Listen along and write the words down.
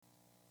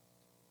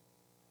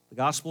The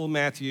Gospel of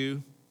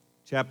Matthew,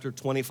 chapter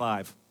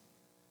 25.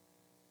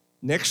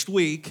 Next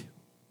week,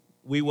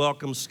 we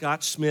welcome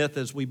Scott Smith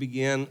as we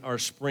begin our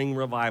spring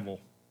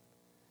revival.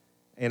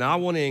 And I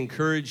want to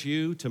encourage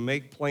you to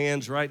make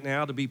plans right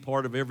now to be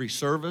part of every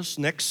service.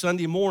 Next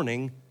Sunday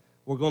morning,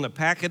 we're going to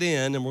pack it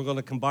in and we're going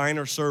to combine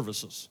our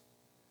services.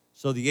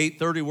 So the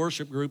 8:30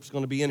 worship group is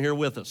going to be in here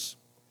with us.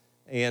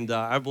 And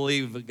I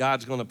believe that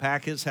God's going to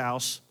pack his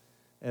house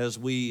as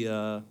we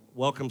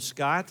welcome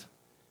Scott.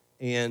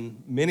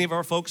 And many of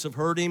our folks have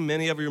heard him.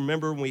 Many of you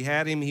remember when we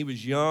had him, he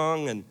was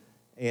young,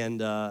 and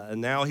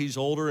now he's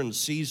older and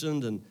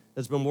seasoned and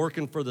has been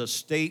working for the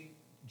state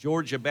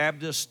Georgia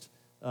Baptist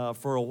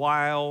for a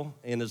while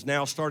and is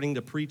now starting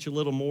to preach a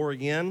little more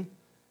again.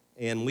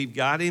 And we've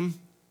got him,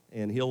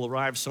 and he'll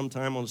arrive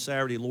sometime on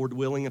Saturday, Lord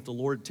willing, if the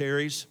Lord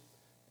tarries,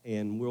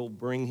 and we'll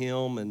bring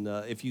him. And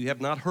if you have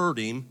not heard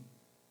him,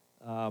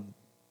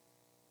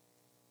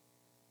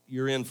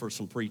 you're in for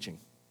some preaching.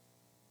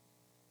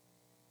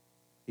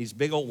 He's a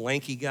big old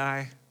lanky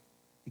guy.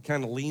 He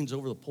kind of leans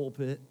over the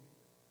pulpit,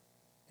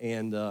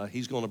 and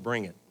he's going to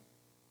bring it.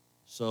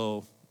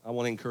 So I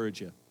want to encourage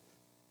you.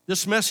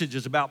 This message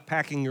is about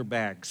packing your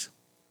bags.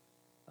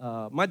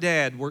 My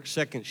dad worked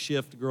second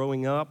shift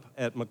growing up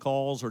at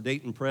McCall's or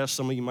Dayton Press.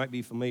 Some of you might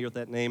be familiar with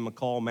that name,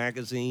 McCall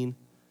Magazine.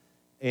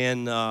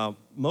 And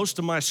most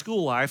of my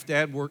school life,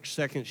 Dad worked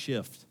second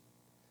shift,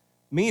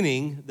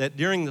 meaning that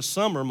during the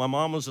summer, my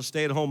mom was a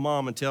stay-at-home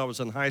mom until I was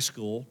in high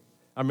school.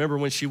 I remember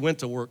when she went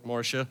to work,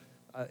 Marcia,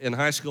 in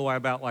high school, I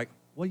about like,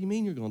 what do you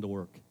mean you're going to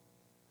work?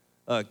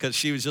 Because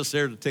she was just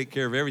there to take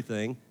care of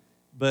everything.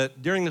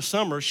 But during the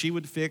summer, she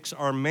would fix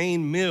our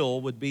main meal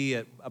would be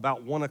at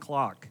about 1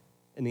 o'clock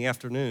in the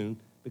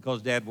afternoon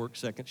because Dad worked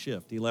second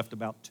shift. He left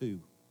about 2.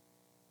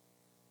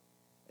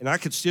 And I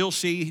could still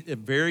see it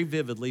very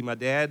vividly, my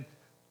dad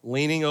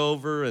leaning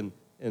over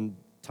and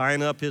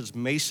tying up his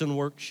mason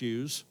work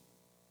shoes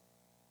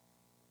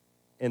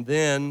and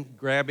then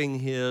grabbing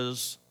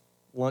his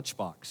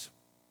lunchbox.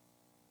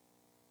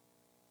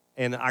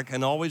 And I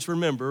can always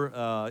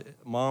remember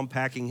Mom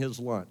packing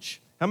his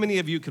lunch. How many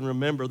of you can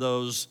remember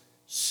those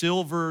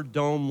silver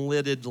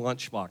dome-lidded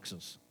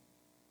lunchboxes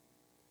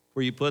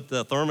where you put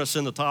the thermos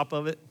in the top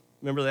of it?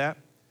 Remember that?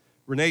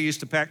 Renee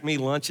used to pack me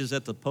lunches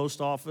at the post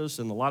office,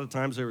 and a lot of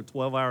times they were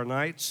 12-hour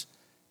nights,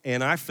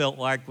 and I felt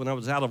like when I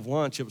was out of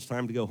lunch, it was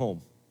time to go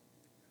home.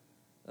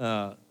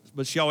 But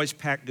she always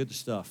packed good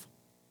stuff.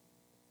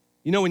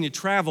 You know, when you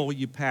travel,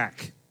 you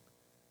pack.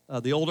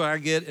 The older I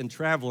get in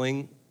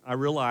traveling, I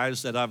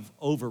realize that I've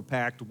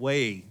overpacked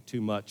way too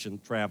much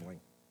in traveling.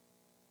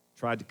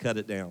 Tried to cut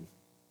it down.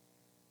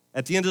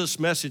 At the end of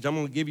this message, I'm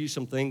going to give you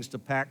some things to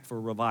pack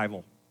for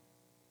revival.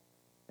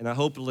 And I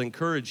hope it'll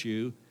encourage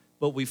you.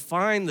 But we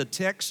find the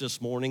text this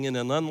morning in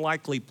an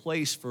unlikely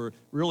place for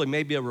really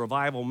maybe a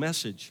revival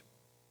message.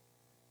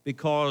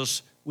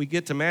 Because we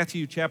get to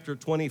Matthew chapter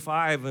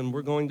 25, and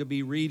we're going to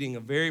be reading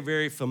a very,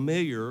 very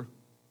familiar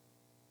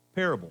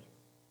parable.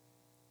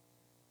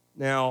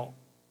 Now,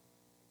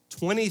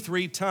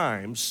 23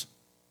 times,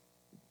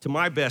 to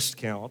my best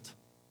count,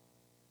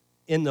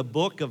 in the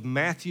book of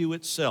Matthew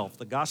itself,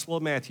 the Gospel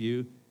of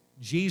Matthew,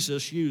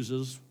 Jesus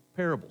uses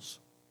parables.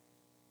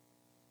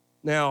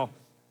 Now,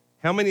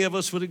 how many of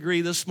us would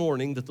agree this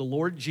morning that the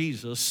Lord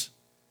Jesus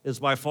is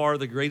by far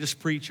the greatest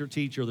preacher,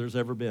 teacher there's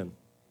ever been?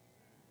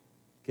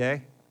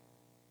 Okay?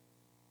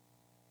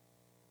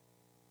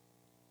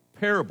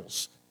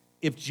 Parables.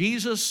 If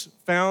Jesus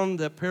found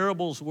that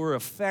parables were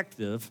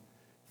effective,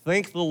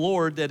 thank the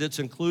Lord that it's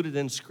included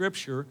in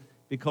Scripture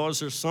because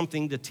there's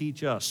something to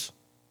teach us.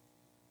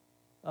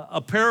 A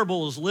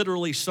parable is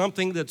literally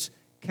something that's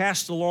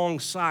cast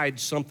alongside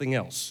something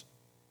else.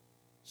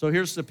 So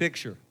here's the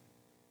picture.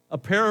 A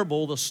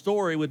parable, the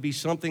story, would be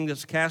something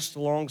that's cast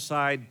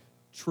alongside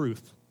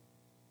truth.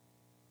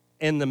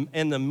 And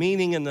the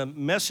meaning and the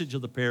message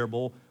of the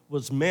parable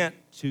was meant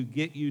to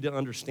get you to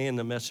understand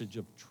the message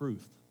of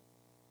truth.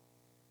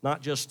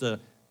 Not just the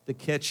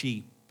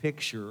catchy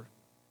picture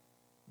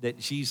that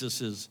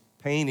Jesus is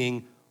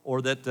painting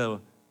or that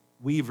the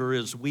weaver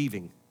is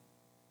weaving.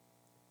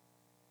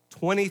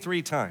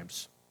 23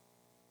 times.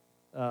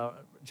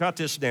 Jot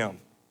this down.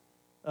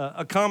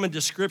 A common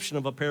description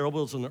of a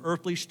parable is an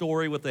earthly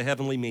story with a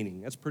heavenly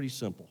meaning. That's pretty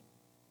simple.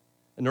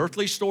 An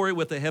earthly story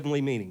with a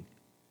heavenly meaning.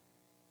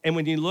 And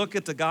when you look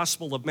at the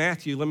Gospel of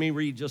Matthew, let me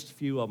read just a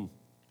few of them.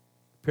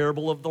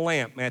 Parable of the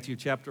lamp, Matthew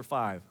chapter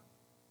 5,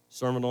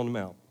 Sermon on the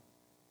Mount.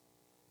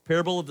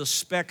 Parable of the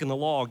speck in the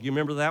log. You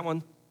remember that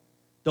one?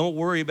 Don't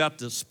worry about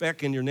the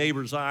speck in your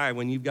neighbor's eye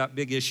when you've got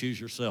big issues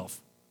yourself.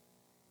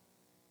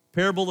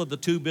 Parable of the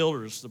 2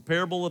 builders. The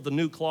parable of the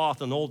new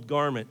cloth and old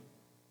garment.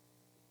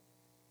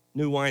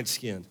 New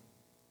wineskin.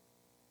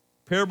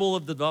 Parable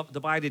of the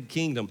divided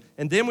kingdom.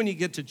 And then when you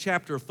get to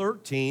chapter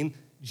 13,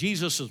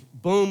 Jesus is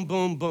boom,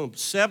 boom, boom.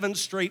 7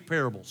 straight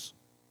parables.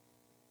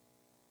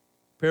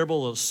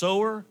 Parable of the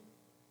sower.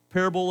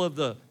 Parable of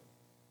the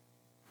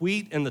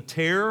wheat and the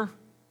tare.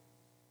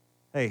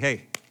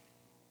 Hey.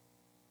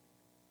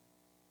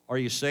 Are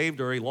you saved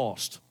or are you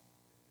lost?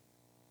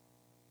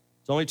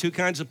 There's only two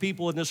kinds of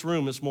people in this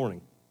room this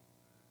morning.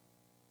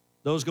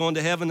 Those going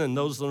to heaven and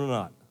those that are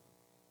not.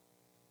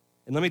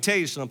 And let me tell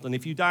you something.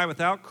 If you die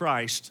without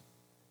Christ,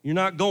 you're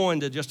not going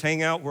to just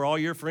hang out where all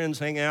your friends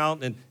hang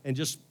out and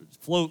just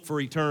float for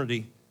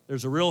eternity.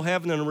 There's a real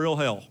heaven and a real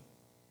hell.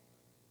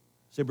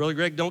 Say, Brother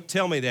Greg, don't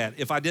tell me that.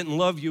 If I didn't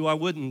love you, I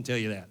wouldn't tell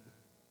you that.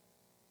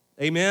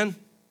 Amen?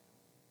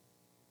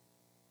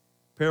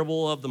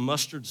 Parable of the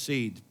mustard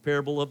seed,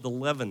 parable of the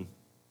leaven,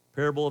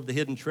 parable of the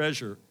hidden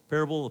treasure,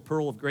 parable of the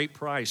pearl of great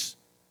price,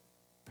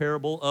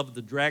 parable of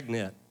the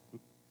dragnet.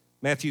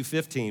 Matthew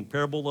 15,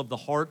 parable of the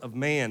heart of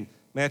man.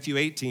 Matthew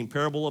 18,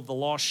 parable of the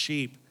lost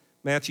sheep.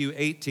 Matthew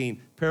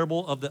 18,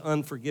 parable of the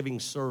unforgiving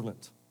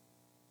servant.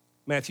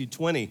 Matthew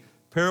 20,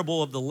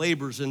 parable of the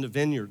laborers in the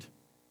vineyard.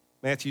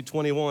 Matthew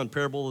 21,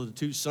 parable of the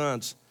two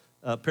sons.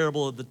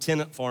 Parable of the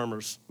tenant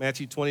farmers.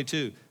 Matthew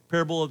 22,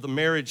 parable of the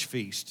marriage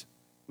feast.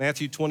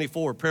 Matthew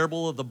 24,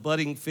 parable of the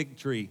budding fig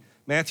tree.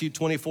 Matthew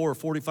 24,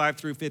 45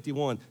 through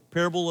 51,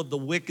 parable of the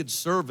wicked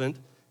servant.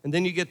 And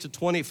then you get to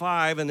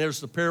 25, and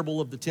there's the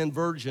parable of the 10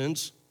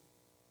 virgins.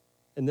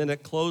 And then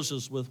it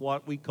closes with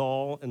what we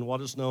call and what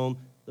is known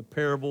the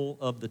parable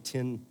of the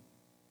 10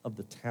 of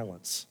the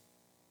talents.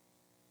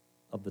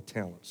 Of the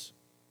talents.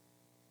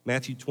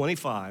 Matthew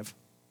 25,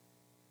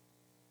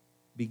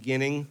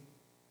 beginning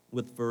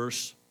with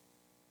verse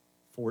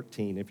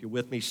 14. If you're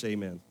with me, say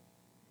amen.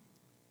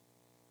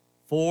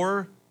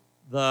 For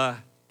the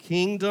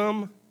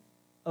kingdom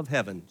of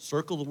heaven.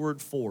 Circle the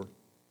word for.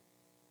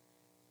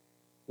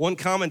 One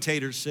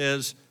commentator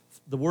says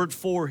the word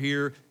for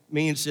here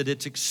means that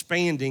it's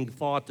expanding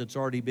thought that's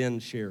already been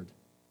shared.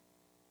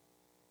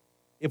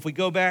 If we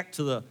go back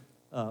to the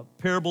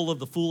parable of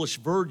the foolish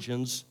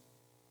virgins,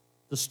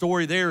 the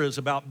story there is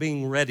about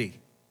being ready.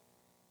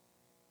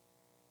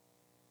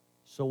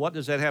 So what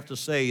does that have to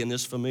say in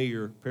this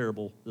familiar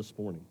parable this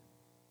morning?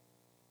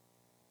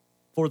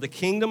 For the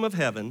kingdom of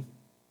heaven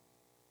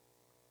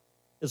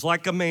is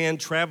like a man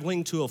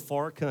traveling to a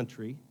far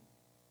country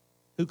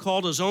who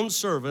called his own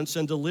servants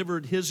and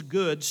delivered his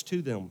goods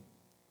to them.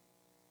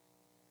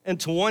 And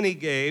to one he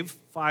gave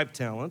 5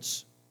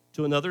 talents,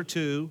 to another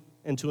 2,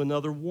 and to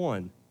another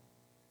 1,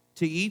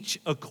 to each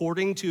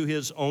according to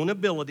his own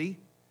ability,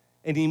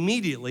 and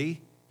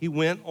immediately he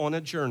went on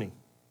a journey.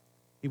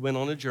 He went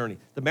on a journey.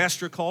 The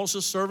master calls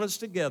his servants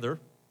together,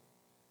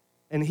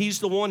 and he's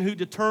the one who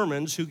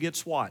determines who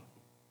gets what.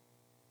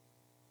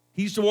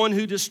 He's the one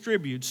who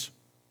distributes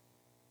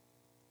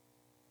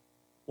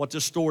what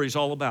this story is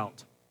all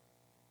about.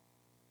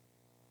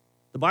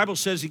 The Bible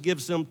says he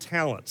gives them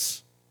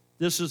talents.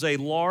 This is a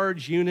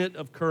large unit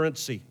of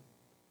currency.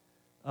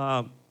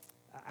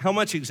 How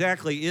much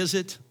exactly is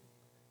it?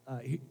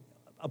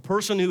 A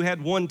person who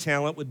had 1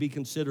 talent would be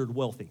considered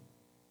wealthy.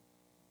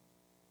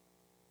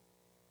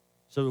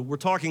 So we're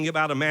talking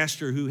about a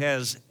master who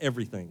has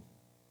everything.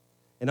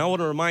 And I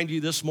want to remind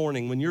you this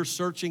morning, when you're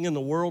searching in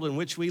the world in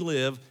which we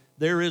live,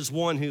 there is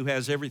one who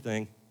has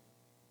everything.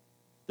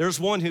 There's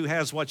one who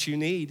has what you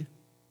need.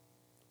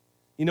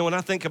 You know, when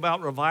I think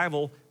about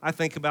revival, I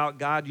think about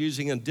God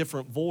using a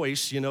different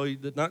voice. You know,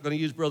 not going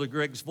to use Brother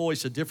Greg's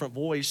voice, a different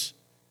voice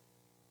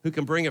who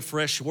can bring a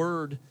fresh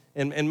word.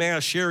 And may I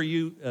share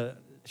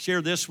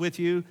this with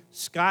you?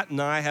 Scott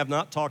and I have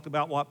not talked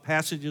about what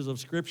passages of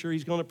Scripture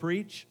he's going to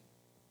preach.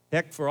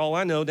 Heck, for all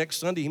I know, next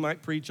Sunday he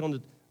might preach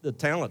on the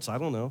talents. I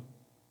don't know.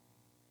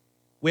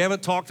 We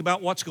haven't talked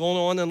about what's going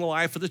on in the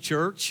life of the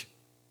church.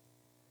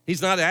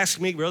 He's not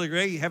asking me, Brother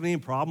Greg, you have any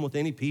problem with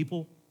any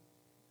people?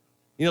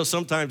 You know,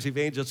 sometimes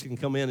evangelists can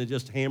come in and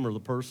just hammer the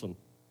person,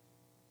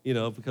 you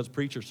know, because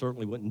preachers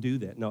certainly wouldn't do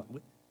that. No,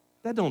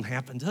 that don't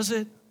happen, does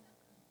it?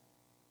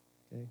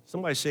 Okay.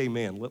 Somebody say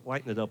amen.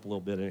 Lighten it up a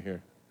little bit in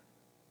here.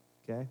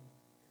 Okay?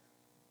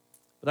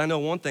 But I know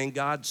one thing,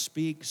 God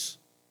speaks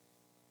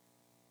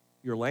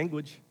your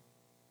language.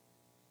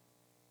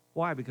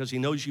 Why? Because he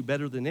knows you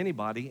better than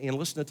anybody. And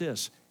listen to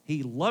this,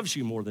 he loves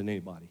you more than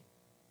anybody.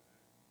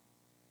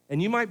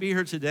 And you might be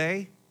here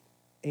today,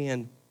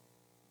 and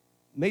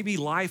maybe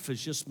life has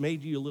just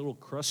made you a little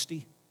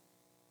crusty,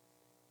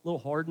 a little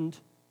hardened.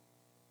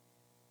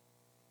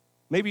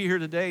 Maybe you're here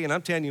today, and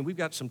I'm telling you, we've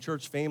got some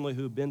church family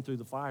who have been through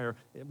the fire.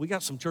 We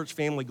got some church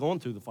family going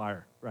through the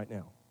fire right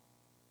now.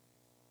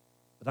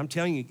 But I'm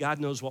telling you, God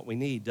knows what we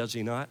need, does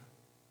he not?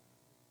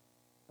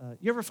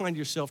 You ever find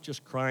yourself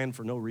just crying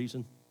for no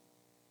reason?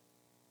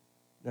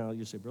 Now,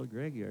 you say, Brother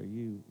Greg, are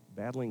you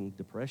battling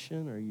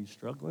depression? Are you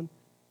struggling?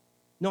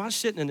 No, I was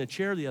sitting in a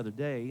chair the other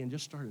day and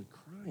just started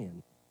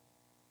crying,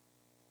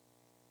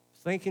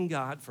 thanking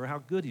God for how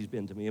good he's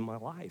been to me in my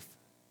life.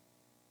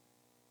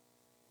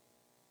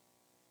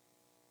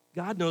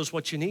 God knows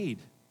what you need.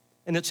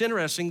 And it's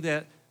interesting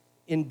that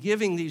in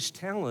giving these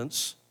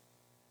talents,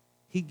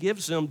 he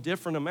gives them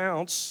different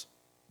amounts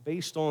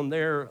based on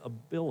their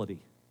ability.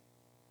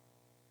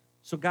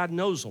 So God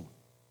knows them.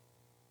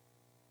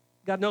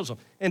 God knows them.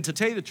 And to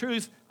tell you the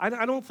truth,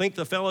 I don't think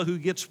the fellow who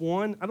gets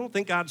 1, I don't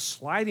think God's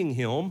slighting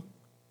him,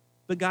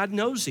 but God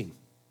knows him.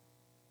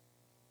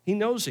 He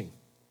knows him.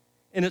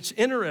 And it's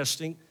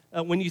interesting,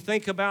 when you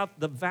think about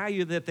the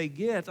value that they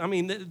get, I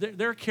mean,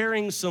 they're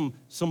carrying some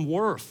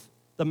worth.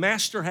 The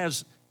master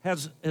has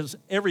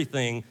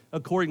everything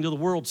according to the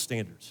world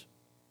standards.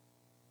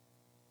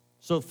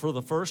 So for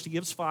the first, he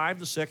gives 5,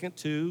 the second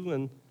 2,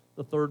 and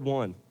the third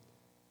 1.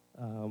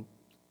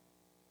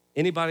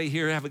 Anybody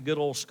here have a good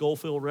old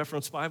Scofield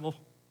Reference Bible?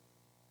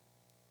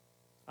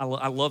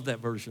 I love that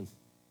version.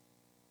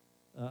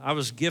 I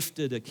was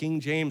gifted a King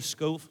James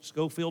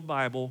Scofield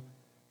Bible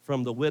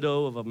from the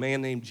widow of a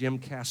man named Jim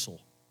Castle.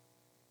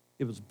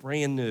 It was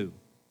brand new,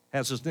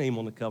 has his name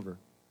on the cover.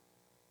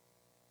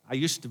 I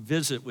used to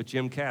visit with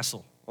Jim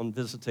Castle on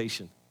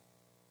visitation.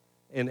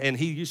 And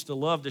he used to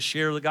love to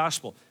share the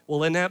gospel.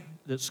 Well, in that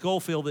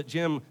Scofield that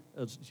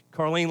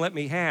Carlene let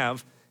me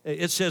have,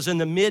 it says in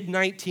the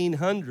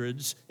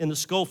mid-1900s, in the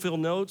Scofield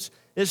notes,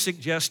 it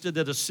suggested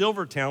that a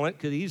silver talent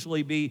could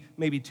easily be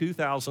maybe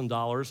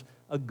 $2,000.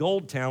 A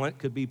gold talent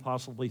could be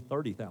possibly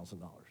 $30,000.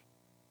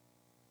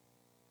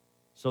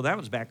 So that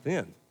was back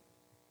then.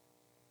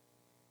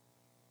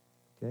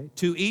 Okay.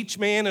 To each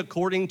man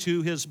according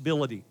to his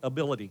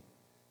ability.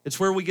 It's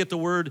where we get the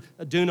word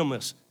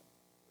dunamis.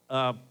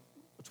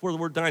 It's where the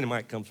word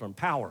dynamite comes from,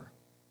 power.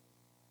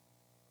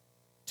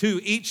 To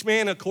each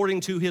man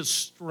according to his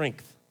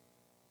strength.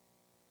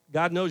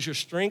 God knows your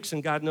strengths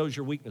and God knows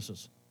your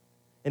weaknesses.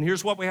 And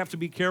here's what we have to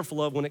be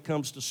careful of when it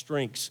comes to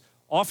strengths.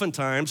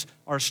 Oftentimes,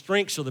 our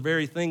strengths are the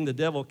very thing the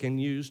devil can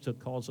use to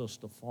cause us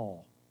to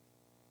fall.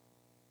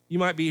 You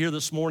might be here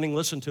this morning,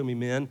 listen to me,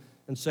 men,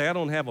 and say, I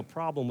don't have a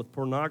problem with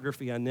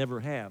pornography. I never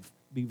have.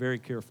 Be very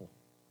careful.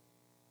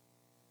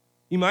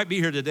 You might be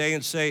here today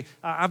and say,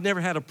 I've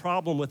never had a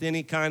problem with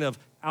any kind of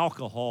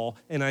alcohol,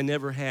 and I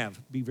never have.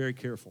 Be very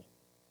careful.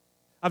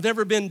 I've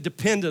never been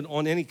dependent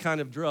on any kind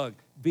of drug.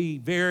 Be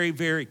very,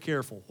 very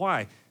careful.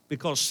 Why?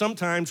 Because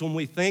sometimes when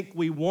we think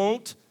we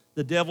won't,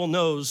 the devil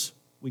knows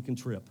we can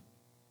trip.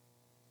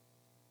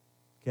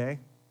 Okay?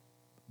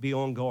 Be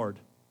on guard.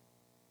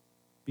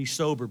 Be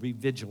sober. Be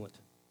vigilant.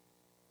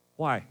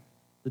 Why?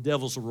 The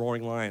devil's a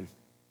roaring lion.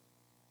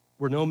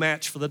 We're no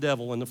match for the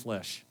devil in the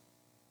flesh.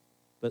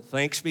 But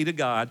thanks be to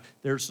God,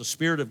 there's the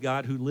Spirit of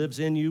God who lives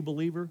in you,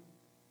 believer,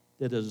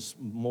 that is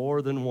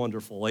more than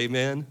wonderful.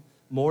 Amen?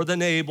 More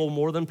than able,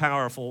 more than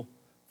powerful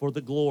for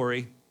the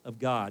glory of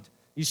God.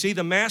 You see,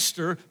 the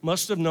master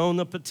must have known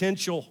the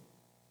potential.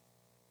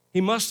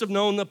 He must have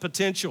known the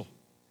potential.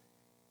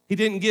 He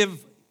didn't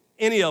give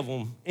any of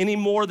them any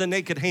more than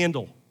they could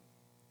handle.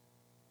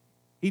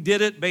 He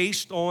did it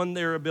based on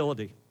their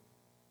ability.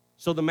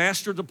 So the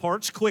master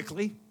departs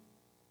quickly,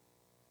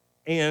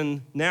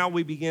 and now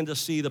we begin to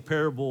see the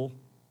parable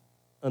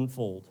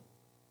unfold.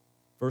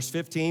 Verse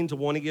 15, to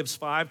one he gives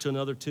 5, to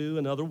another 2,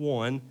 another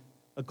 1,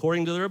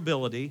 according to their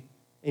ability,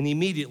 and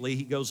immediately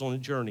he goes on a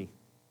journey.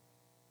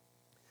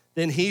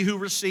 Then he who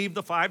received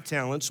the 5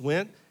 talents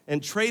went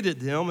and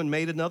traded them and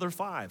made another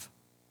 5.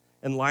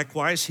 And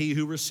likewise he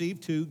who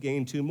received 2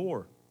 gained 2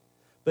 more.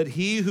 But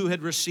he who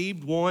had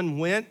received 1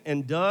 went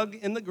and dug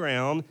in the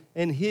ground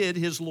and hid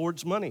his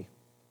Lord's money.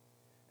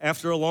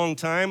 After a long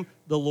time,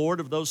 the Lord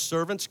of those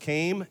servants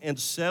came and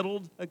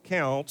settled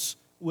accounts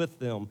with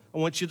them. I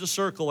want you to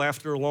circle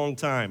after a long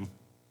time.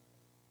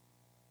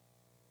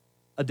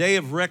 A day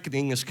of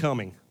reckoning is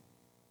coming.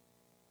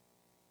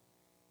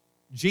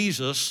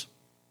 Jesus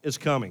is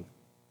coming.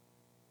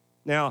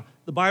 Now,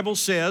 the Bible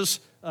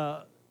says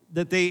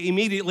that they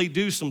immediately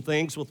do some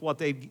things with what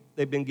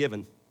they've been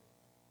given.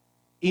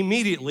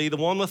 Immediately, the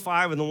one with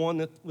 5 and the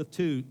one with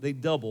 2, they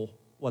double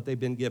what they've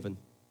been given.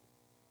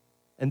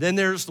 And then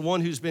there's the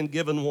one who's been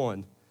given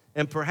 1.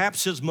 And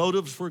perhaps his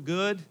motives were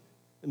good.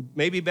 And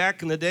maybe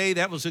back in the day,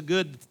 that was a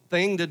good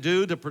thing to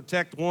do to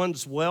protect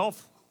one's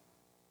wealth.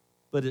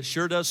 But it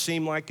sure does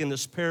seem like in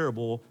this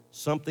parable,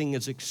 something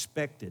is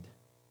expected.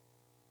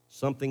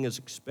 Something is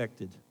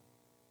expected.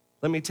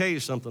 Let me tell you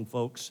something,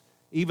 folks.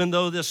 Even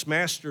though this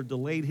master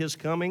delayed his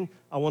coming,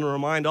 I want to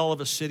remind all of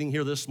us sitting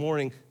here this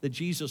morning that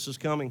Jesus is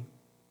coming.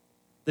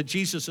 That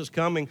Jesus is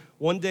coming.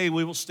 One day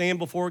we will stand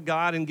before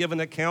God and give an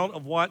account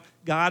of what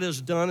God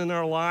has done in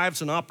our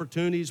lives and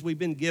opportunities we've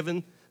been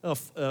given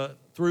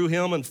through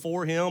him and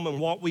for him and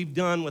what we've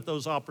done with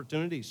those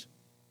opportunities.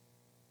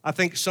 I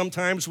think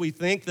sometimes we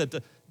think that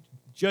the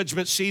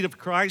judgment seat of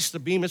Christ, the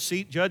Bema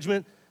Seat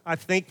judgment, I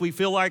think we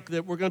feel like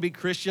that we're going to be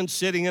Christians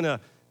sitting in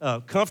a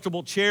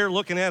comfortable chair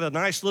looking at a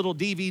nice little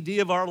DVD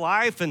of our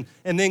life and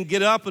then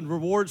get up and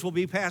rewards will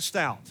be passed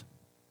out.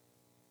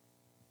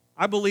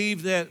 I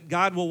believe that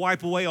God will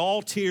wipe away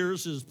all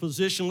tears as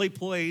positionally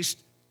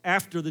placed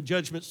after the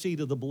judgment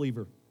seat of the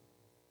believer.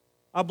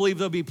 I believe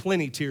there'll be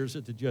plenty of tears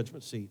at the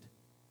judgment seat.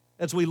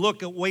 As we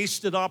look at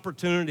wasted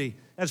opportunity,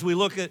 as we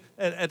look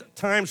at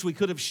times we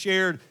could have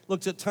shared,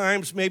 looked at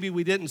times maybe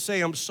we didn't say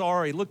I'm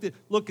sorry, look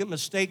at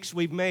mistakes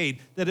we've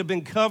made that have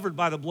been covered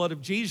by the blood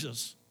of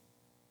Jesus,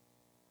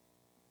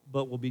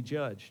 but will be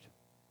judged.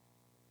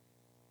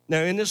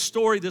 Now in this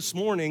story this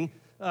morning,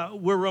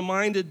 we're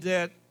reminded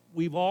that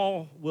we've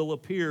all will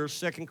appear,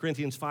 2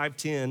 Corinthians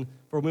 5:10,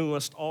 for we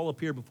must all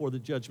appear before the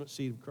judgment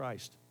seat of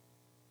Christ.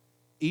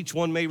 Each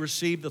one may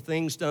receive the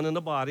things done in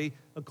the body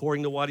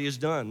according to what he has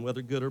done,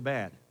 whether good or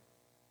bad.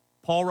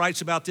 Paul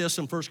writes about this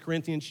in 1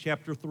 Corinthians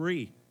chapter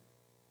 3,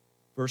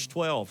 verse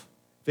 12.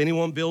 If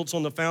anyone builds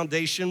on the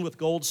foundation with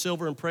gold,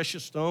 silver, and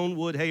precious stone,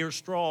 wood, hay, or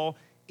straw,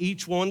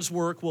 each one's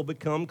work will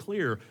become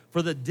clear,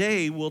 for the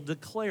day will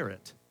declare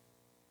it.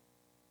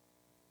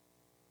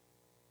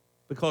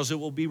 Because it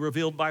will be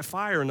revealed by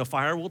fire, and the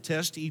fire will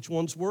test each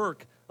one's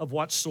work of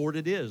what sort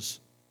it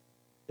is.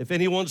 If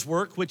anyone's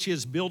work which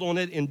is built on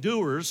it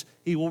endures,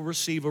 he will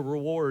receive a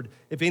reward.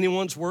 If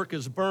anyone's work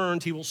is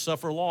burned, he will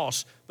suffer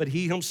loss, but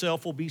he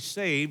himself will be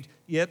saved,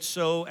 yet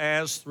so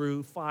as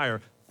through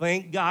fire.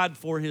 Thank God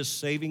for his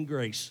saving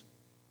grace.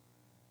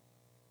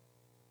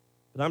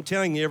 But I'm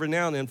telling you, every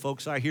now and then,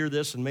 folks, I hear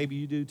this, and maybe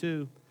you do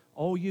too.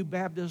 Oh, you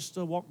Baptists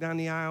walk down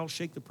the aisle,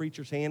 shake the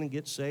preacher's hand, and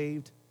get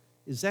saved.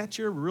 Is that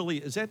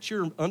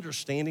your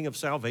understanding of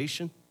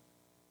salvation?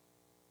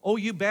 Oh,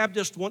 you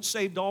Baptist, once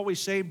saved, always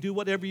saved, do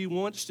whatever you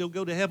want, still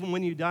go to heaven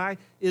when you die.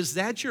 Is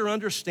that your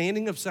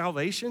understanding of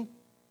salvation?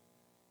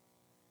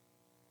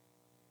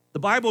 The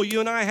Bible you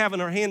and I have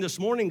in our hand this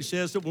morning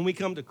says that when we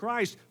come to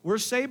Christ, we're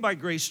saved by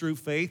grace through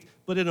faith,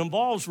 but it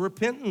involves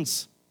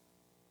repentance.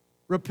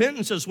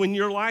 Repentance is when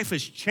your life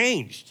has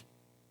changed.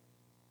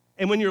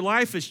 And when your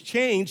life has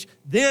changed,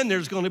 then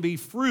there's going to be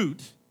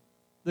fruit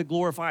that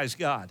glorifies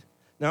God.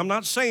 Now, I'm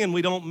not saying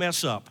we don't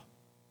mess up.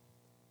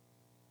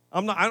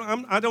 I'm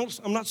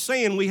not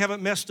saying we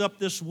haven't messed up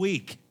this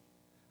week.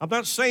 I'm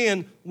not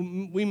saying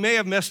we may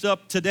have messed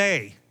up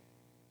today,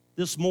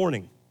 this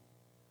morning.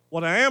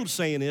 What I am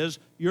saying is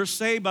you're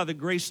saved by the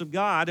grace of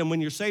God, and when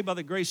you're saved by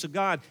the grace of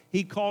God,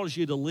 he calls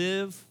you to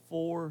live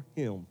for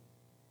him.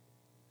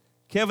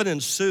 Kevin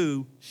and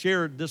Sue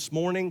shared this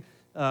morning,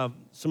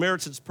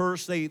 Samaritan's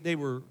Purse. They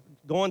were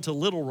going to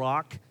Little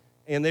Rock,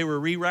 and they were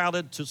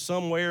rerouted to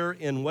somewhere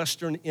in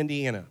western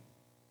Indiana.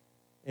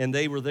 And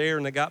they were there,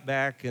 and they got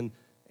back, and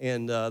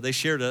they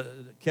shared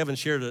Kevin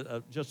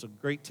shared just a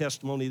great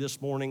testimony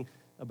this morning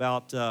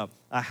about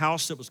a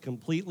house that was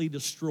completely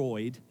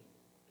destroyed.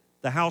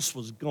 The house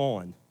was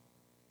gone.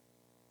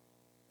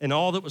 And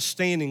all that was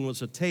standing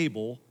was a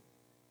table,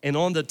 and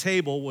on the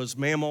table was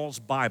Mamaw's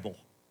Bible.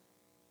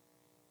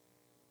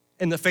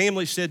 And the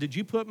family said, "Did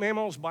you put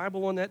Mamaw's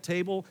Bible on that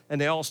table?" And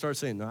they all started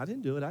saying, "No, I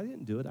didn't do it, I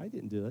didn't do it, I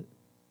didn't do it."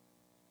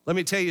 Let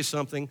me tell you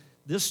something,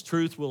 this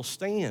truth will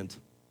stand.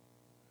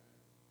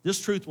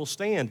 This truth will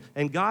stand.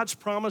 And God's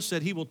promise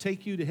that he will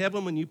take you to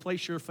heaven when you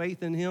place your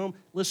faith in him,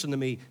 listen to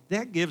me,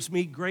 that gives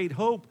me great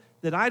hope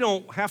that I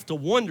don't have to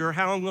wonder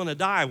how I'm going to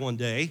die one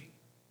day.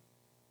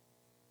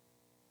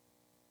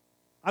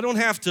 I don't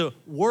have to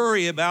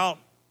worry about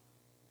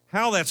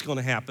how that's going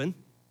to happen.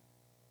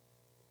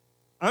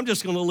 I'm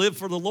just going to live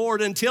for the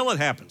Lord until it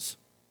happens.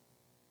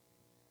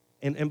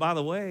 And by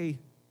the way,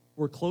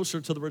 we're closer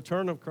to the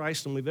return of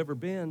Christ than we've ever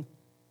been.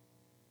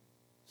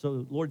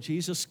 So, Lord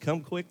Jesus,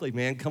 come quickly,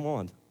 man. Come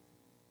on.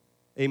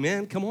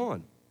 Amen. Come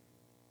on.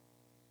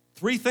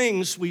 3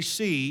 things we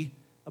see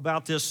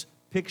about this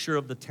picture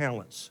of the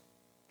talents,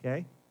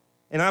 okay?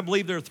 And I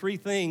believe there are 3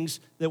 things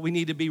that we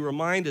need to be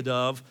reminded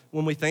of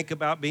when we think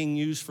about being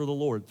used for the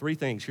Lord. 3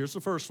 things. Here's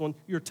the first one,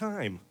 your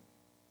time.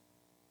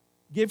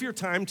 Give your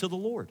time to the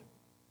Lord.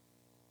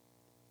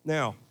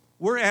 Now,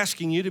 we're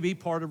asking you to be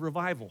part of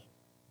revival.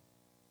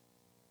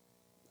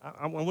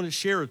 I want to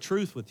share a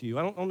truth with you.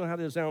 I don't know how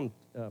it is down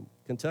in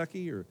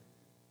Kentucky or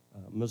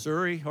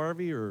Missouri,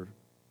 Harvey, or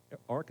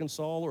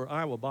Arkansas or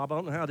Iowa, Bob. I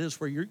don't know how it is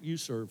where you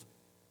serve.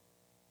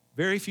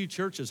 Very few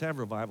churches have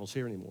revivals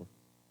here anymore.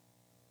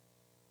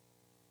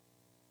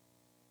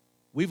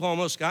 We've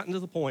almost gotten to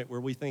the point where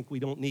we think we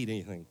don't need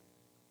anything.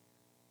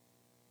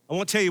 I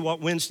want to tell you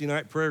what Wednesday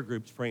night prayer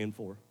group's praying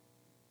for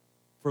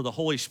the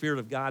Holy Spirit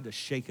of God to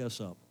shake us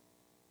up.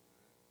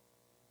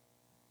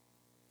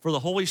 For the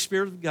Holy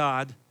Spirit of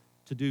God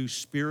to do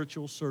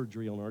spiritual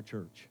surgery on our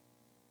church.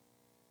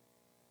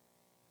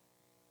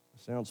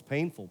 It sounds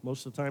painful.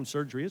 Most of the time,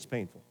 surgery is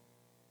painful.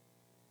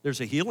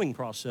 There's a healing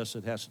process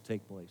that has to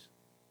take place.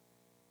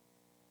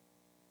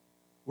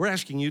 We're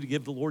asking you to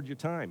give the Lord your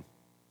time.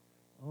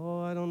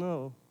 Oh, I don't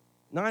know.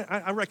 Now,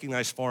 I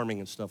recognize farming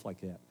and stuff like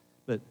that,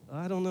 but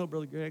I don't know,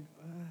 Brother Greg.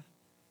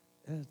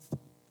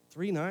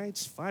 3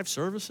 nights, 5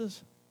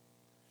 services?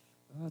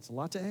 That's a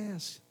lot to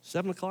ask.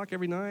 7 o'clock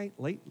every night,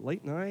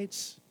 late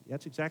nights?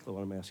 That's exactly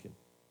what I'm asking.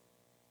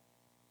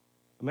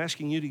 I'm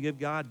asking you to give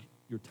God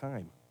your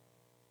time.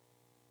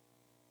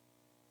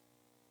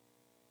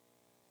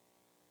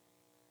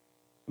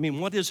 I mean,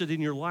 what is it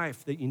in your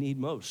life that you need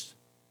most?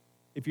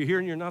 If you're here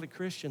and you're not a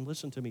Christian,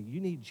 listen to me.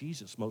 You need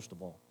Jesus most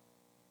of all.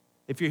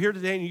 If you're here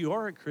today and you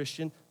are a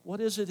Christian,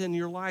 what is it in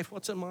your life?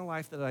 What's in my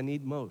life that I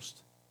need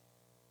most?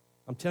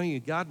 I'm telling you,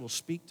 God will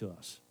speak to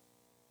us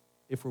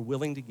if we're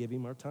willing to give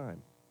him our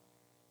time.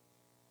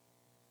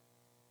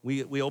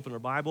 We open our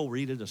Bible,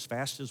 read it as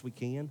fast as we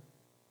can.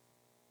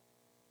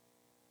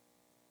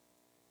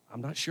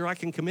 I'm not sure I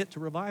can commit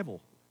to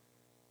revival.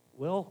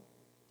 Well,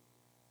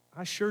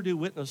 I sure do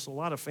witness a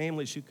lot of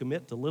families who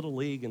commit to Little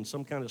League and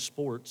some kind of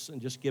sports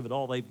and just give it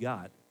all they've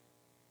got.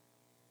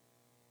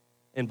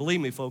 And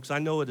believe me, folks, I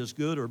know it is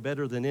good or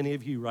better than any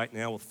of you right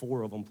now with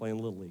 4 of them playing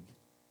Little League.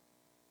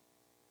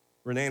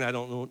 Renee and I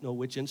don't know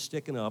which end's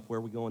sticking up,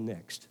 where we're going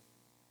next.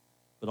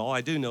 But all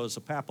I do know is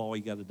a papaw,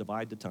 you got to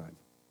divide the time.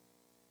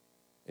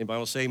 Anybody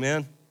want to say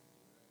amen?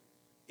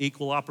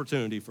 Equal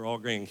opportunity for all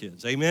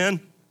grandkids. Amen?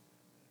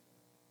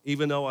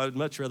 Even though I would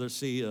much rather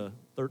see a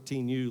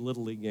 13U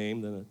Little League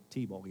game than a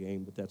T-ball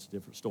game, but that's a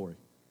different story.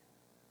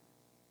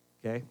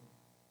 Okay?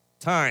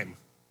 Time.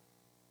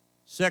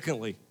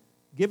 Secondly,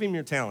 give him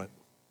your talent.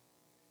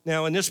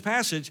 Now, in this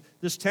passage,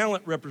 this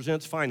talent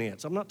represents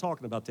finance. I'm not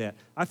talking about that.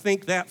 I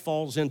think that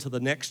falls into the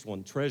next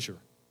one, treasure.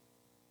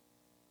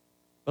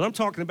 But I'm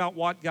talking about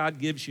what God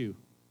gives you.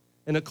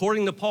 And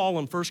according to Paul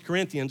in 1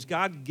 Corinthians,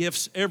 God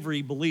gifts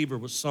every believer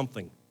with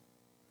something.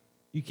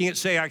 You can't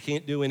say, I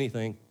can't do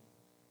anything.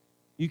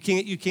 You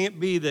can't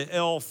be the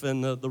elf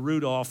in the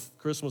Rudolph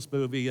Christmas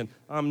movie and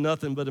I'm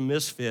nothing but a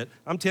misfit.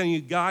 I'm telling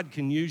you, God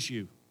can use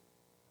you.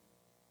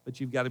 But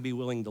you've got to be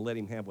willing to let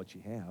him have what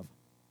you have.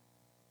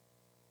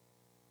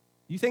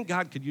 You think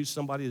God could use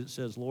somebody that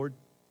says, Lord,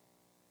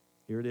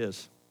 here it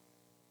is.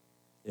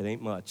 It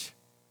ain't much,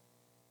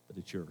 but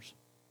it's yours.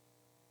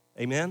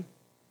 Amen?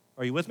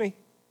 Are you with me?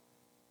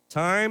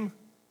 Time,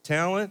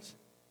 talent,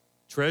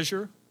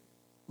 treasure.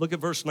 Look at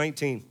verse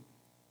 19.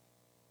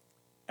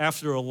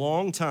 After a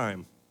long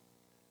time,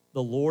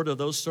 the Lord of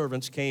those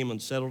servants came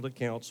and settled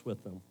accounts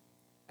with them.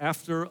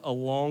 After a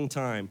long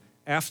time,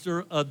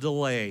 after a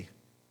delay.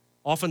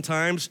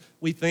 Oftentimes,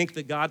 we think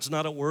that God's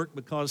not at work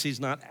because he's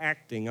not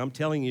acting. I'm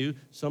telling you,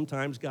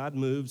 sometimes God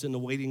moves in the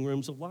waiting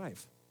rooms of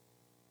life.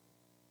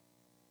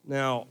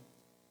 Now,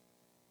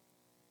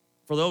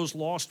 for those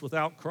lost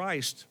without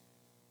Christ,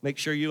 make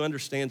sure you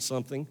understand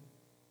something.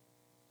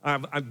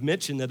 I've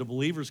mentioned that a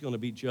believer is going to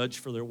be judged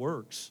for their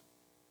works.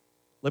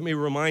 Let me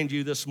remind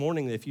you this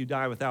morning that if you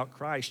die without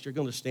Christ, you're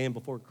going to stand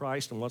before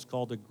Christ on what's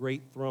called the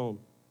great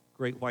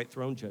white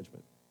throne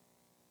judgment.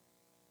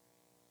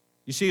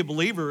 You see, a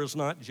believer is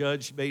not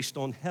judged based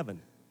on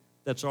heaven.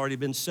 That's already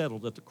been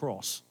settled at the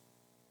cross.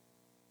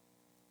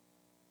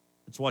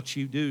 It's what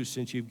you do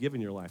since you've given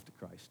your life to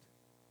Christ.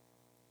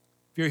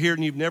 If you're here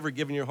and you've never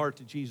given your heart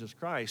to Jesus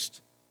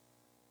Christ,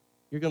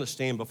 you're going to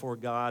stand before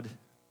God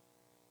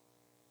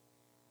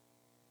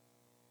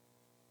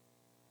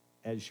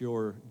as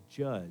your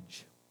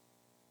judge.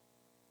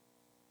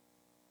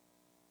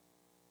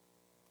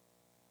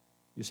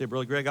 You say,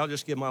 Brother Greg, I'll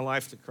just give my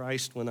life to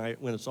Christ when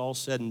it's all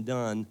said and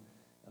done,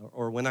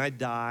 or when I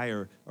die,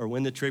 or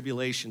when the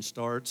tribulation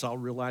starts, I'll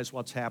realize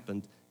what's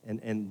happened,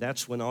 and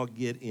that's when I'll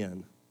get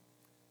in.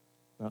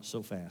 Not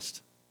so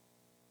fast.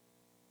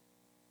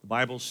 The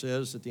Bible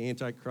says that the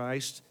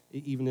Antichrist,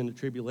 even in the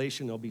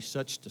tribulation, there'll be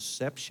such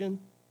deception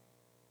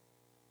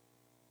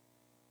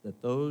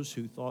that those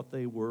who thought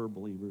they were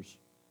believers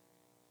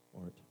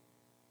aren't.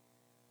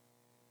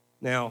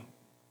 Now,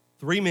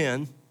 3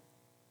 men,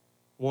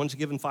 one's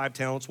given 5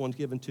 talents, one's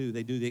given 2.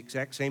 They do the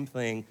exact same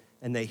thing,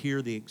 and they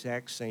hear the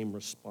exact same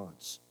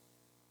response.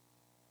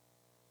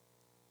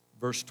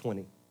 Verse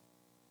 20.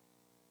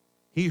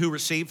 He who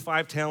received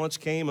 5 talents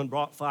came and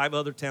brought 5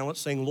 other talents,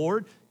 saying,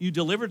 Lord, you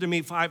delivered to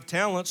me 5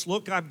 talents.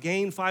 Look, I've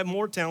gained 5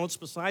 more talents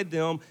beside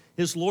them.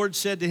 His Lord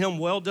said to him,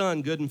 well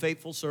done, good and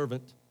faithful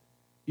servant.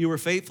 You were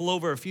faithful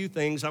over a few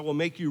things. I will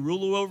make you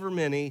ruler over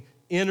many.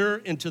 Enter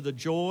into the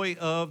joy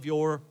of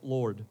your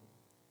Lord.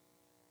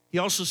 He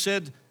also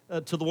said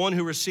to the one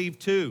who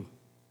received 2,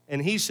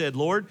 and he said,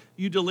 Lord,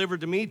 you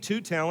delivered to me 2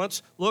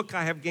 talents. Look,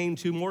 I have gained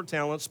 2 more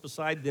talents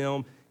beside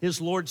them. His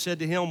Lord said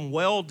to him,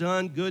 well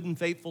done, good and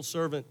faithful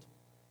servant.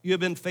 You have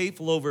been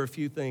faithful over a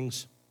few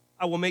things.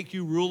 I will make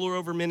you ruler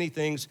over many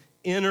things.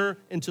 Enter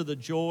into the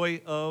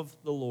joy of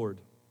the Lord.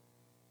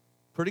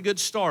 Pretty good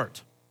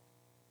start.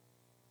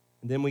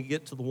 And then we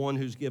get to the one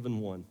who's given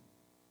 1.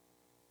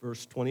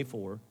 Verse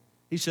 24.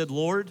 He said,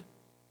 Lord,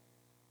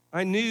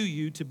 I knew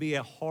you to be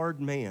a hard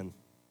man.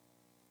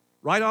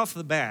 Right off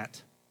the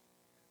bat,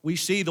 we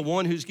see the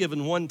one who's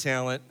given 1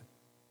 talent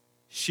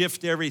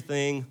shift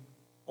everything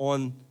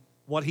on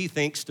what he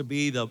thinks to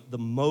be the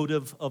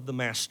motive of the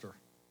master.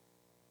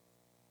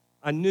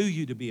 I knew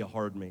you to be a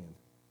hard man.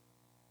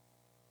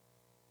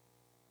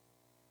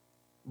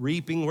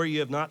 Reaping where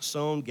you have not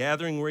sown,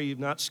 gathering where you have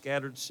not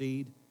scattered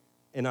seed.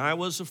 And I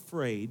was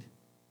afraid.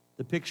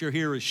 The picture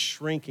here is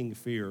shrinking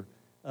fear.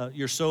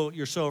 You're so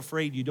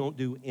afraid you don't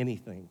do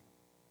anything.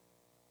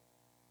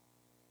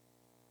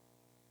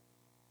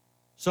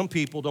 Some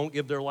people don't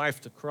give their life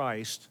to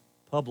Christ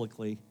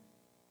publicly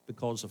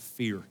because of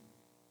fear.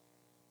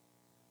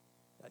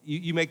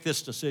 You make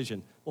this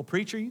decision. Well,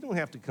 preacher, you don't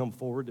have to come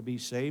forward to be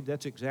saved.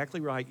 That's exactly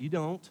right. You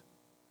don't.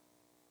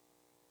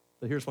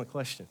 But here's my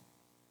question.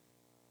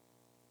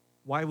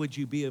 Why would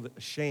you be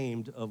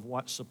ashamed of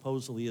what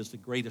supposedly is the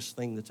greatest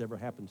thing that's ever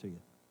happened to you?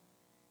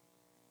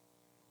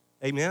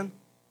 Amen?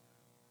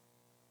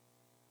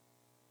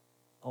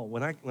 Oh,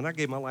 when I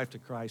gave my life to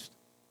Christ,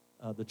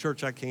 the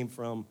church I came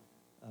from,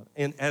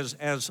 and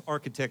as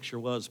architecture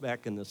was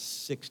back in the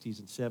 60s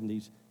and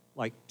 70s,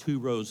 like 2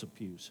 rows of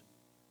pews,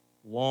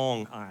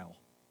 long aisle.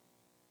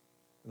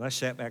 And I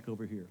sat back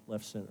over here,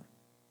 left center.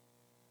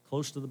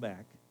 close to the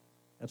back.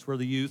 That's where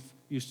the youth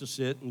used to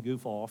sit and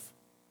goof off,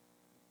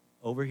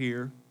 over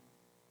here.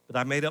 But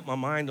I made up my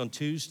mind on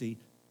Tuesday,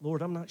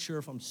 Lord, I'm not sure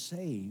if I'm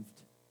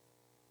saved,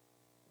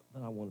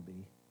 but I want to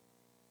be.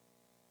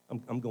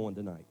 I'm going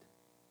tonight.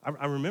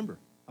 I remember.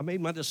 I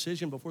made my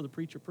decision before the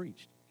preacher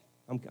preached.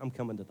 I'm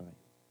coming tonight.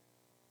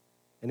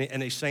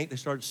 And they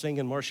started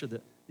singing, Marcia,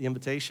 the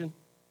invitation.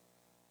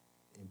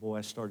 And boy,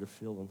 I started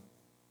feeling,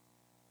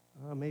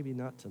 maybe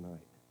not tonight.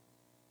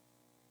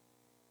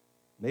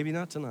 Maybe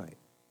not tonight.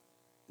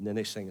 And then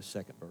they sang a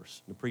second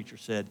verse. And the preacher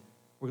said,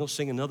 we're going to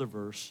sing another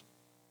verse,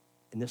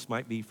 and this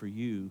might be for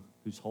you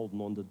who's holding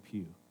on to the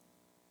pew.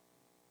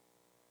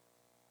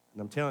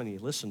 And I'm telling you,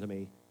 listen to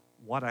me,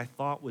 what I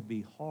thought would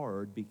be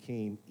hard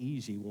became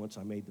easy once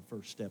I made the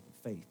first step of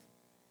faith.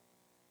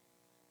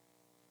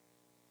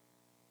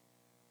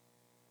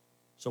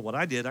 So what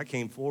I did, I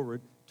came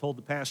forward, told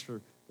the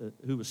pastor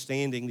who was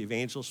standing, the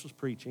evangelist was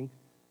preaching,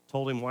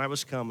 told him why I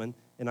was coming,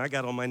 and I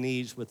got on my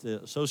knees with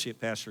the associate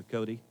pastor,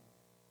 Cody,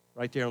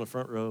 right there on the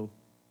front row.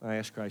 I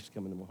asked Christ to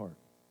come into my heart.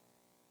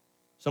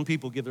 Some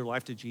people give their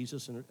life to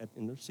Jesus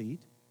in their seat.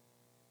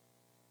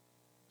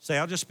 Say,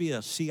 I'll just be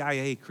a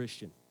CIA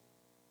Christian.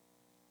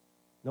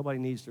 Nobody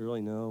needs to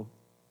really know,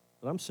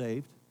 but I'm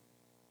saved.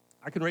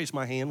 I can raise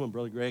my hand when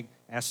Brother Greg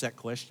asks that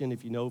question.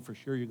 If you know for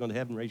sure you're going to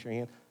heaven, raise your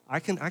hand. I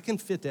can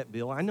fit that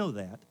bill. I know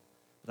that.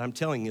 But I'm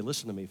telling you,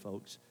 listen to me,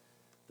 folks.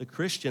 The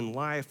Christian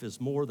life is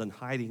more than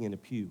hiding in a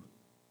pew.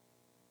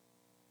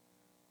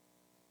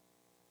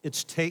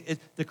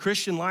 The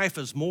Christian life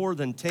is more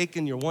than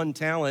taking your one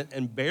talent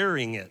and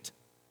burying it.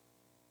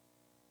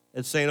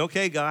 It's saying,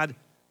 okay, God,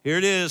 here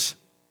it is.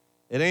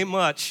 It ain't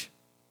much,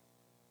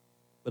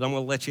 but I'm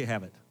going to let you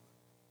have it.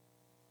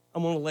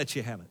 I'm going to let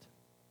you have it.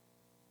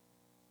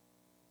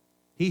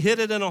 He hid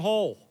it in a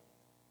hole.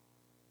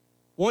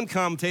 One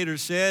commentator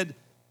said,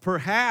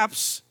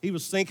 perhaps he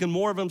was thinking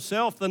more of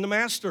himself than the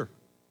master.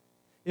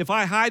 If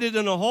I hide it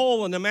in a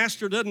hole and the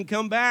master doesn't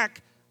come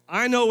back,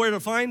 I know where to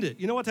find it.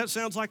 You know what that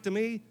sounds like to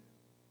me?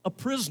 A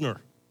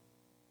prisoner.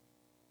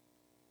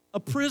 A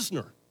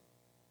prisoner.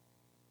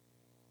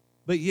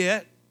 But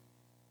yet,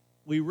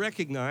 we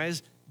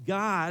recognize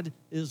God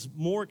is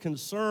more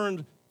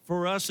concerned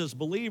for us as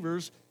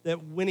believers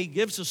that when he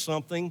gives us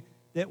something,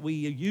 that we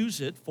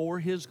use it for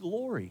his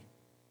glory.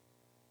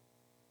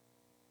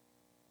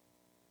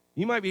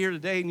 You might be here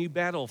today and you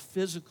battle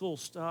physical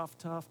stuff,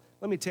 tough.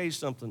 Let me tell you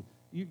something.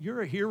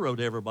 You're a hero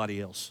to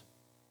everybody else.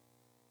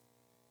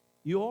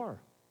 You are.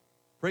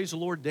 Praise the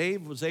Lord,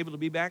 Dave was able to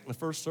be back in the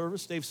first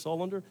service, Dave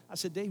Sullender. I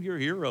said, Dave, you're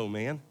a hero,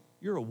 man.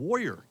 You're a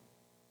warrior.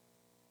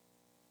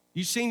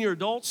 You senior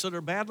adults that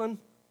are battling,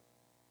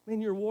 man,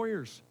 you're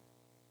warriors.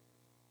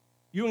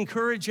 You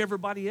encourage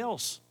everybody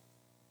else.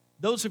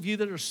 Those of you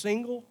that are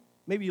single,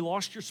 maybe you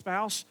lost your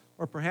spouse,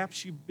 or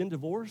perhaps you've been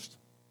divorced.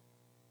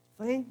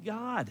 Thank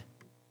God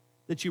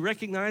that you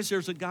recognize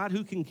there's a God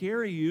who can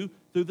carry you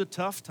through the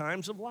tough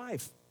times of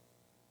life.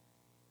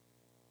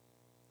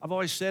 I've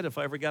always said if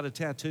I ever got a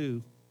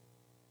tattoo,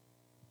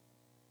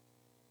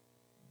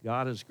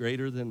 God is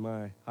greater than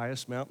my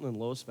highest mountain and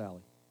lowest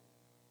valley.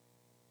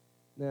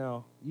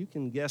 Now, you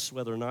can guess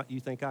whether or not you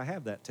think I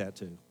have that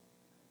tattoo.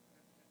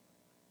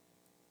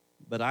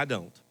 But I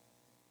don't.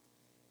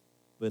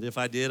 But if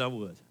I did, I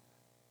would.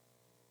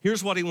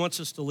 Here's what he wants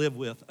us to live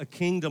with, a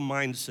kingdom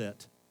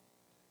mindset.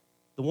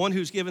 The one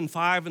who's given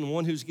 5 and the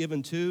one who's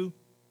given 2,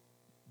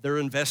 they're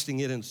investing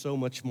it in so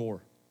much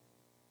more.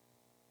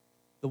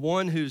 The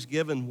one who's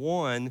given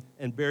 1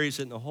 and buries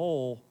it in a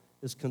hole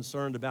is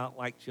concerned about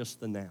like just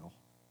the now.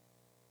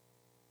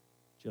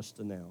 Just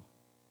the now.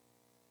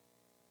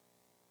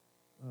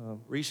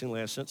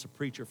 Recently, I sent some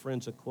preacher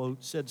friends a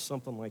quote, said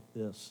something like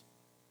this.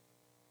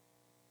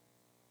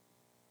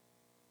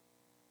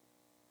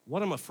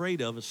 What I'm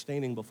afraid of is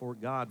standing before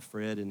God,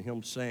 Fred, and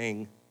him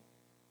saying,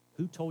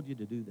 who told you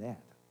to do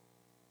that?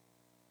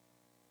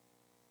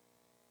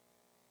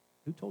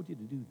 Who told you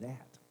to do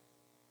that?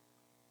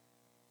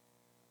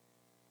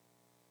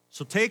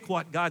 So take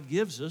what God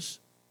gives us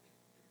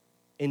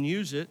and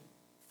use it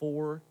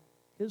for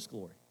his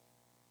glory.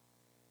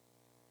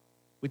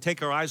 We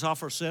take our eyes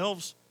off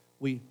ourselves.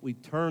 We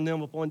turn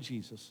them upon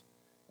Jesus.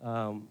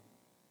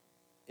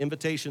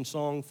 Invitation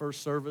song,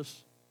 first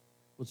service,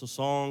 was a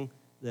song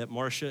that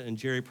Marcia and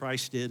Jerry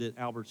Price did at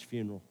Albert's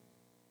funeral.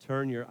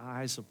 Turn your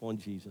eyes upon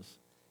Jesus,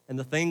 and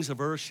the things of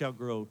earth shall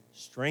grow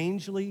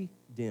strangely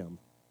dim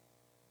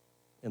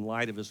in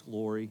light of his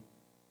glory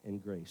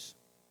and grace.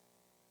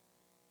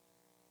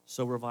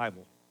 So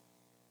revival.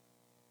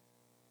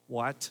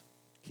 What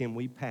can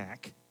we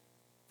pack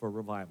for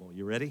revival?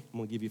 You ready? I'm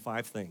going to give you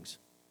 5 things.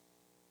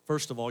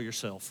 First of all,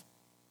 yourself.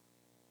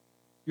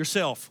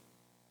 Yourself.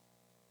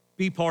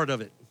 Be part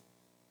of it.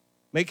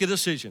 Make a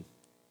decision.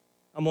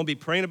 I'm going to be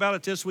praying about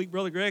it this week,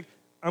 Brother Greg.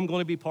 I'm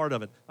going to be part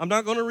of it. I'm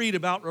not going to read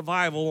about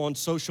revival on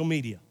social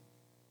media.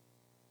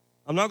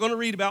 I'm not going to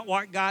read about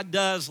what God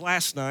does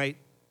last night,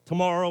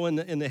 tomorrow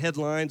in the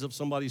headlines of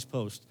somebody's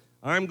post.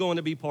 I'm going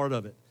to be part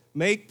of it.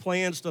 Make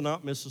plans to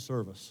not miss a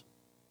service.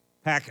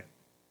 Pack it.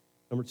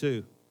 Number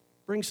 2,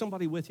 bring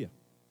somebody with you.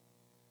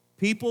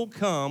 People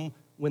come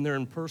when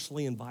they're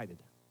personally invited.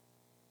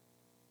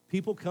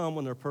 People come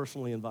when they're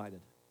personally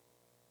invited.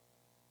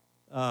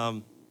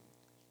 I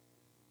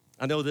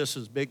know this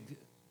is big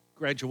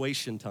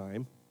graduation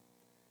time,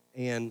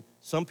 and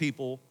some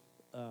people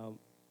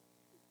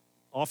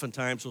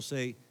oftentimes will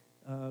say,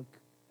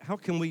 how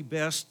can we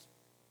best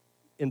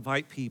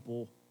invite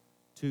people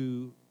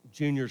to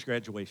junior's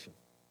graduation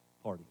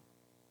party?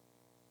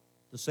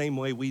 The same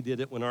way we did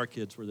it when our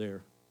kids were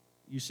there.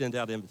 You send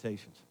out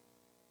invitations.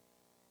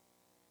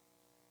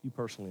 You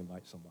personally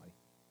invite somebody.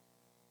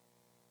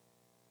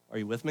 Are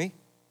you with me?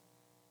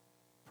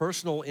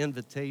 Personal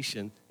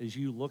invitation is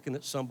you looking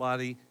at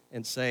somebody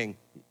and saying,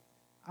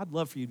 I'd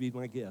love for you to be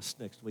my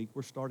guest next week.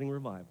 We're starting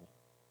revival.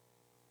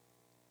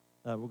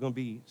 We're going to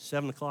be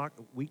 7 o'clock,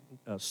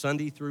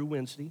 Sunday through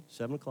Wednesday,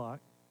 7 o'clock.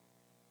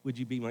 Would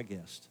you be my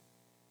guest?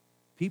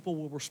 People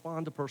will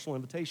respond to personal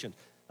invitation.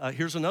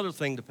 Here's another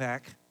thing to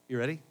pack. You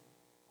ready?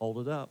 Hold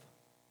it up.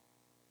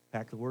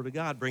 Pack the Word of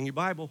God. Bring your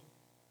Bible.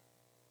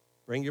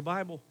 Bring your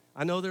Bible.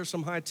 I know there's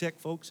some high-tech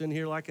folks in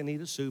here like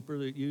Anita Super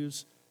that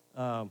use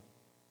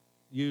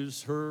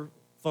her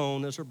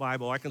phone as her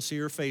Bible. I can see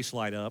her face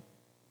light up.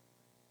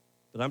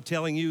 But I'm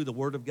telling you, the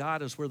Word of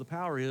God is where the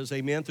power is.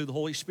 Amen, through the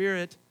Holy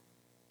Spirit.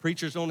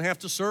 Preachers don't have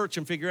to search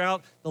and figure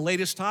out the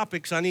latest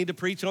topics. I need to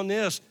preach on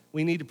this.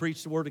 We need to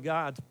preach the Word of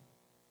God.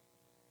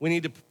 We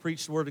need to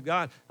preach the Word of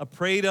God. A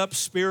prayed-up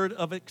spirit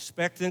of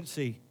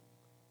expectancy.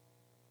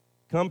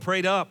 Come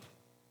prayed up.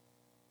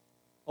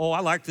 Oh,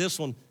 I like this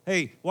one.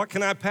 Hey, what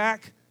can I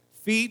pack?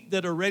 Feet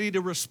that are ready to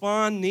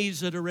respond, knees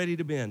that are ready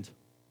to bend.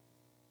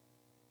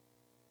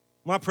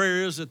 My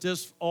prayer is that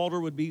this altar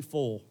would be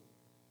full.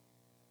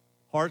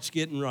 Hearts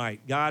getting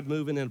right, God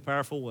moving in a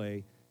powerful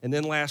way. And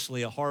then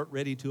lastly, a heart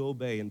ready to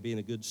obey and being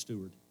a good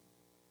steward.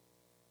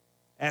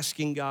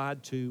 Asking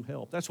God to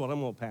help. That's what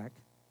I'm going to pack.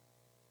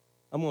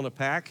 I'm going to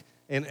pack,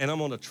 and I'm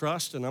going to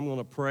trust, and I'm going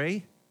to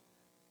pray.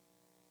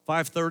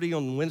 5:30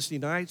 on Wednesday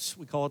nights,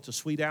 we call it the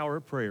sweet hour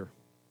of prayer.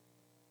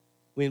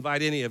 We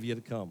invite any of you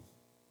to come.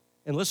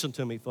 And listen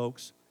to me,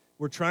 folks.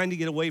 We're trying to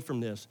get away from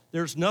this.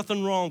 There's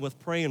nothing wrong with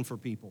praying for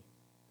people.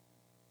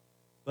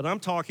 But I'm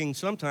talking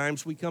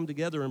sometimes we come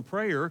together in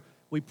prayer.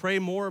 We pray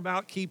more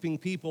about keeping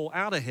people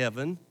out of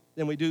heaven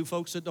than we do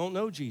folks that don't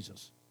know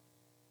Jesus.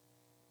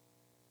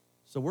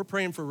 So we're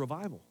praying for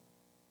revival.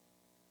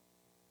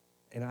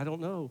 And I don't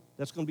know.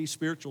 That's going to be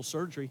spiritual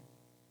surgery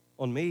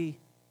on me.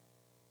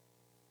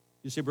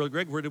 You say, Brother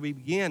Greg, where do we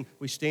begin?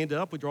 We stand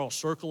up, we draw a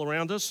circle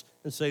around us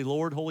and say,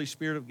 Lord, Holy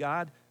Spirit of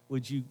God,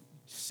 would you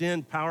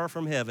send power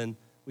from heaven?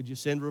 Would you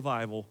send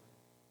revival?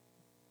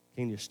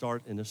 Can you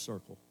start in this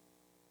circle?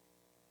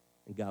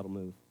 And God will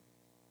move.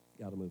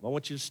 God will move. I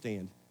want you to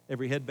stand.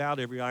 Every head bowed,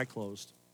 every eye closed.